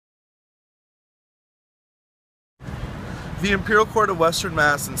The Imperial Court of Western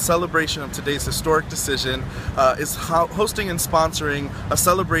Mass, in celebration of today's historic decision, is hosting and sponsoring a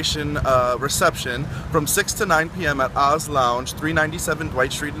celebration reception from 6 to 9 p.m. at Oz Lounge, 397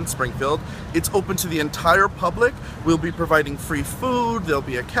 Dwight Street in Springfield. It's open to the entire public. We'll be providing free food, there'll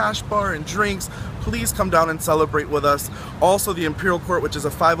be a cash bar and drinks. Please come down and celebrate with us. Also, the Imperial Court, which is a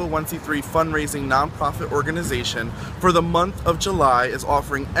 501c3 fundraising nonprofit organization, for the month of July is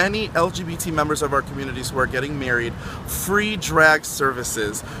offering any LGBT members of our communities who are getting married free drag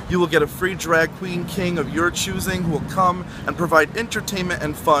services. You will get a free drag queen king of your choosing who will come and provide entertainment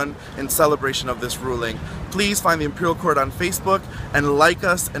and fun in celebration of this ruling. Please find the Imperial Court on Facebook and like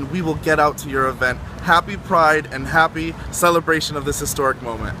us, and we will get out to your event. Happy Pride and happy celebration of this historic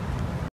moment.